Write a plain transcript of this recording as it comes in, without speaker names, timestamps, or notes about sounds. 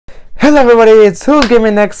Hello everybody, it's Who's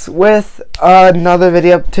Gaming Next with another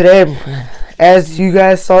video today. As you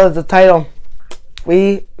guys saw the title,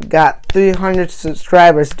 we got 300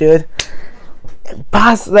 subscribers, dude.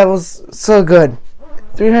 Boss, that was so good.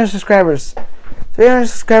 300 subscribers. 300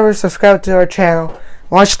 subscribers subscribed to our channel,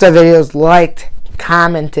 watched the videos, liked,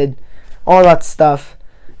 commented, all that stuff,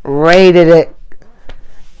 rated it,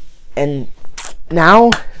 and now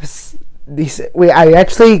I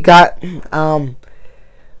actually got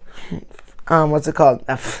what's it called?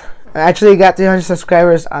 I actually got 300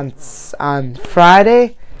 subscribers on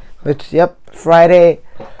Friday, Friday,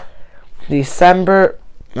 December,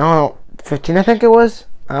 I don't know, 15th I think it was,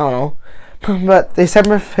 I don't know, but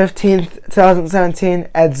December 15th, 2017,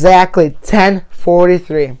 exactly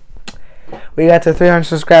 10:43. We got to 300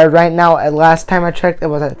 subscribers right now. At last time I checked, it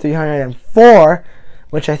was at 304,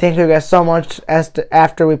 which I thank you guys so much.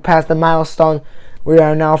 After we passed the milestone, we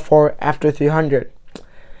are now after 300.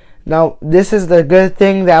 Now, this is the good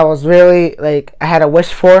thing that was really, I had a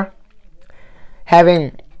wish for.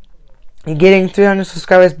 Getting 300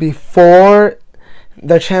 subscribers before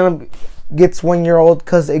the channel gets 1 year old,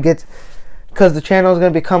 because the channel is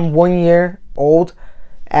going to become 1 year old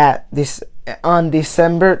on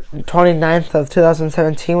December 29th of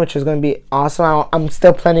 2017, which is going to be awesome. I'm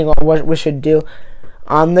still planning on what we should do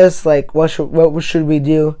on this, what should we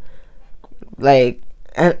do,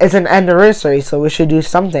 and it's an anniversary, so we should do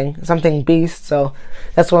something beast. So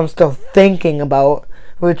that's what I'm still thinking about,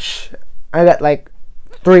 which I got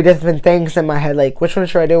 3 different things in my head, which one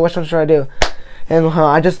should I do,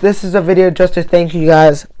 and this is a video just to thank you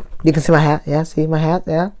guys. You can see my hat,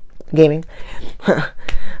 yeah, gaming.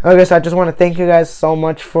 Okay, so I just want to thank you guys so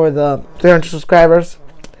much for the 300 subscribers.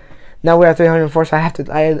 Now we're at 304, so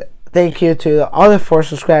I thank you to the other 4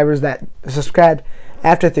 subscribers that subscribed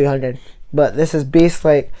after 300. But this is beast.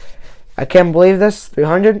 I can't believe this.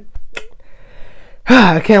 300.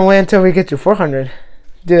 I can't wait until we get to 400,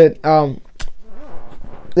 dude.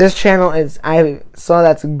 This channel I saw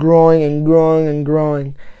that's growing and growing and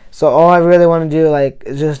growing. So all I really want to do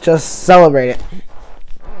is just celebrate it.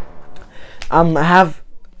 I have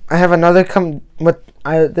another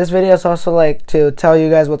this video is also to tell you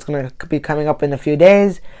guys what's gonna be coming up in a few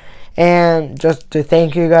days, and just to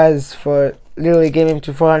thank you guys for literally getting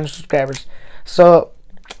to 400 subscribers. So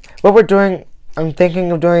what we're doing, I'm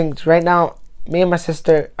thinking of doing right now, me and my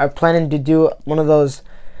sister are planning to do one of those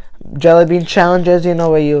jelly bean challenges,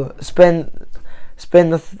 where you spin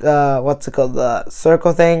the what's it called, the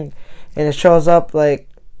circle thing, and it shows up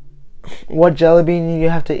what jelly bean you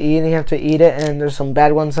have to eat, and you have to eat it, and there's some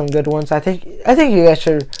bad ones, some good ones. I think you guys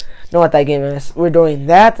should know what that game is. We're doing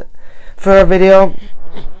that for a video,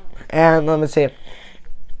 and let me see.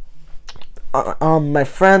 My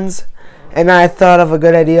friends and I thought of a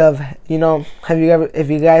good idea of, if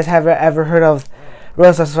you guys have ever heard of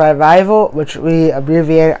Road to Survival, which we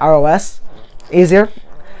abbreviate ROS, easier.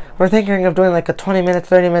 We're thinking of doing a 20-minute,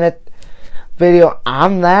 30-minute video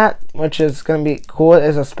on that, which is gonna be cool.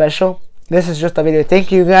 It's a special. This is just a video.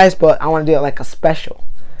 Thank you guys, but I want to do it a special.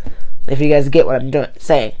 If you guys get what I'm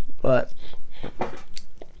saying, but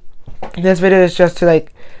this video is just to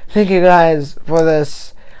thank you guys for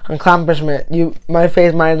this accomplishment. My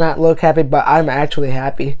face might not look happy, but I'm actually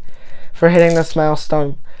happy for hitting this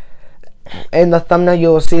milestone. In the thumbnail, you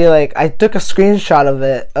will see I took a screenshot of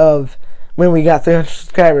it of when we got 300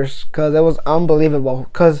 subscribers, because it was unbelievable.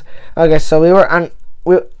 Okay, so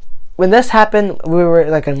when this happened, we were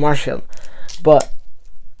in Marshfield, but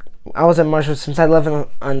I was in Marshfield since I live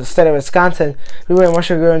in the state of Wisconsin. We were in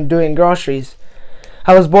Marshfield doing groceries.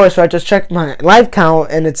 I was bored, so I just checked my live count,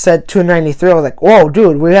 and it said 293. I was like, "Whoa,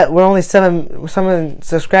 dude, we're only seven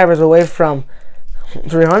subscribers away from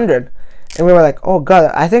 300." And we were like, "Oh God,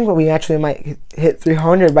 I think we actually might hit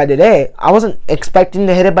 300 by today." I wasn't expecting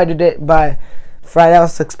to hit it by Friday. I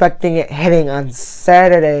was expecting it hitting on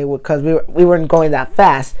Saturday, because we weren't going that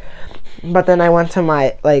fast. But then I went to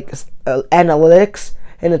my analytics,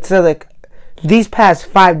 and it said these past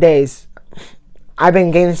 5 days, I've been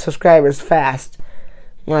gaining subscribers fast.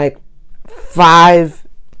 5,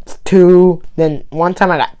 2, then one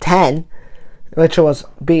time I got 10, which was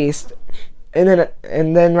beast, and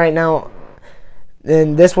then right now,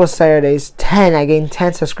 then this was Saturday's 10. I gained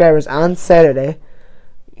 10 subscribers on Saturday,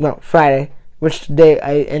 no, Friday, which today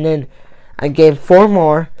and then I gained 4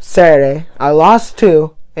 more Saturday. I lost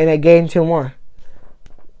 2, and I gained 2 more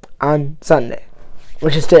on Sunday,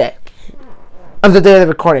 which is today, of the day of the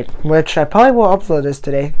recording, which I probably will upload this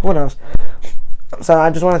today. Who knows? So I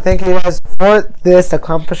just want to thank you guys for this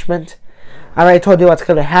accomplishment. I already told you what's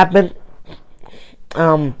going to happen.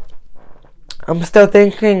 I'm still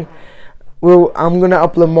thinking I'm gonna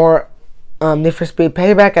upload more Need for Speed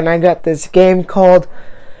Payback, and I got this game called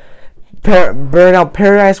Burnout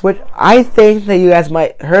Paradise, which I think that you guys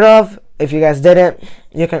might heard of. If you guys didn't,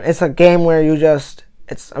 it's a game where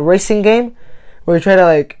it's a racing game where you try to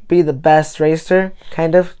like be the best racer,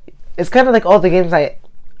 kind of. It's kind of like all the games I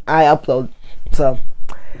upload. So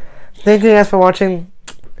thank you guys for watching.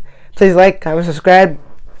 Please like, comment, subscribe.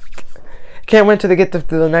 Can't wait to get to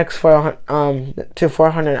the next 400 to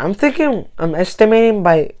 400. I'm estimating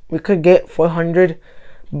we could get 400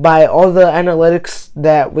 by all the analytics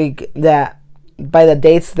that by the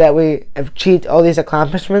dates that we have achieved all these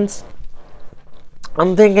accomplishments.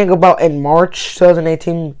 I'm thinking about in March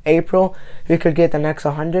 2018, April, we could get the next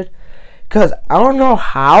 100. Cause I don't know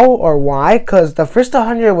how or why. Cause the first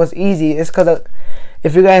 100 was easy. It's cause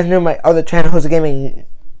if you guys knew my other channel, Who's Gaming,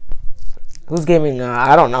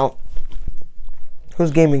 I don't know.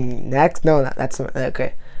 Who's Gaming Next? No, that's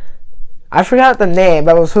okay. I forgot the name,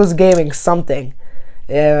 but it was Who's Gaming something.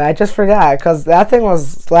 Yeah, I just forgot because that thing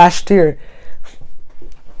was last year.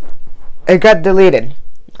 It got deleted.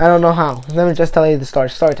 I don't know how. Let me just tell you the story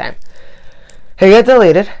time. It got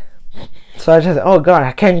deleted. So I just, oh god,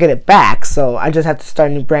 I can't get it back. So I just had to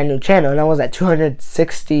start a brand new channel. And I was at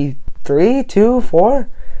 263, 4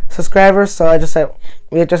 subscribers. So I just said,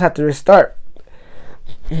 we just have to restart.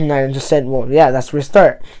 And I just said, well, yeah, let's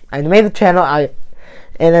restart. I made the channel.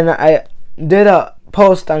 And then I did a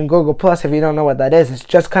post on Google Plus. If you don't know what that is, it's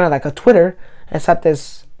just kind of like a Twitter, except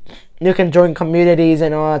you can join communities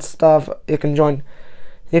and all that stuff. You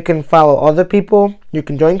can follow other people. You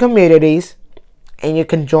can join communities, and you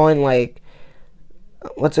can join like,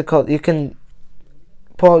 what's it called? You can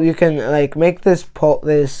like make this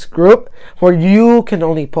group where you can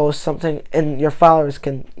only post something and your followers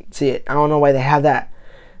can see it. I don't know why they have that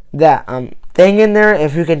thing in there.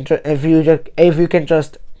 If you can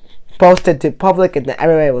just post it to public and then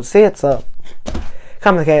everybody will see it. So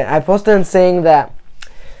complicated. I posted in saying that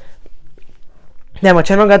my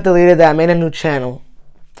channel got deleted, that I made a new channel,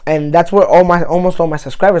 and that's where almost all my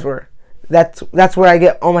subscribers were. That's where I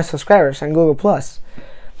get all my subscribers on Google Plus.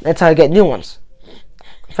 That's how I get new ones,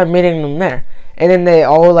 if I'm meeting them there. And then they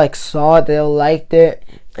all like saw it, they all liked it,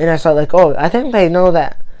 and I saw like, oh, I think they know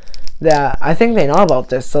I think they know about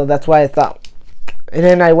this, so that's why I thought. And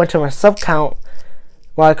then I went to my sub count.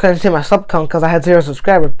 Well, I couldn't see my sub count because I had 0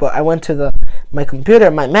 subscribers, but I went to my computer,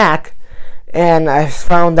 my Mac, and I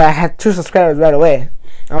found that I had 2 subscribers right away.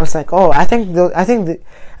 I was like, oh, I think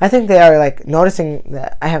they are like noticing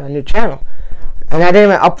that I have a new channel, and I didn't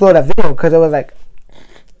even upload a video because it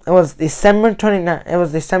was December 29th. It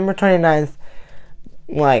was December 29th,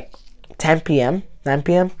 like 10 p.m., 9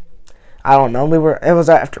 p.m. I don't know. It was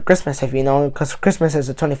after Christmas, if you know, because Christmas is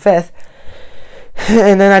the 25th.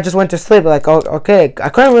 And then I just went to sleep. Like, oh, okay, I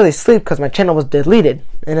couldn't really sleep because my channel was deleted,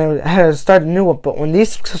 and I had to start a new one. But when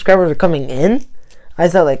these subscribers are coming in, I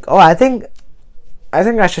thought like, oh, I think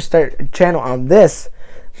I should start a channel on this.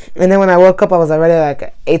 And then when I woke up, I was already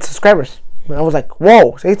like 8 subscribers. I was like,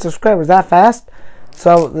 whoa, 8 subscribers that fast?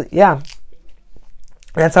 So yeah,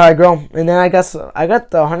 that's how I grow. And then I guess I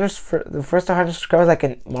got the first 100 subscribers like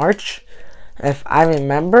in March, if I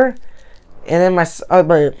remember. And then my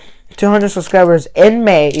 200 subscribers in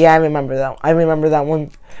May. Yeah, I remember that. I remember that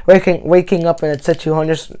one. Waking up and it said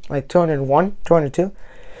 200, like 201, 202.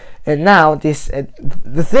 And now the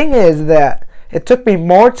thing is that it took me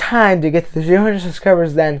more time to get to the 300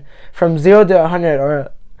 subscribers than from 0 to 100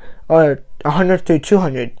 or 100 to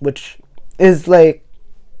 200, which is like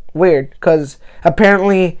weird because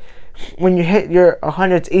apparently when you hit your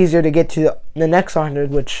 100, it's easier to get to the next 100,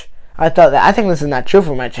 which I think this is not true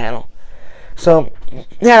for my channel. So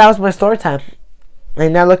yeah, that was my story time.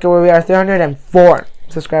 And now look at where we are, 304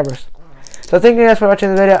 subscribers. So thank you guys for watching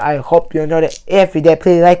the video. I hope you enjoyed it. If you did,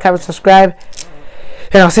 please like, comment, subscribe.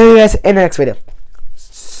 And I'll see you guys in the next video.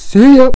 See ya.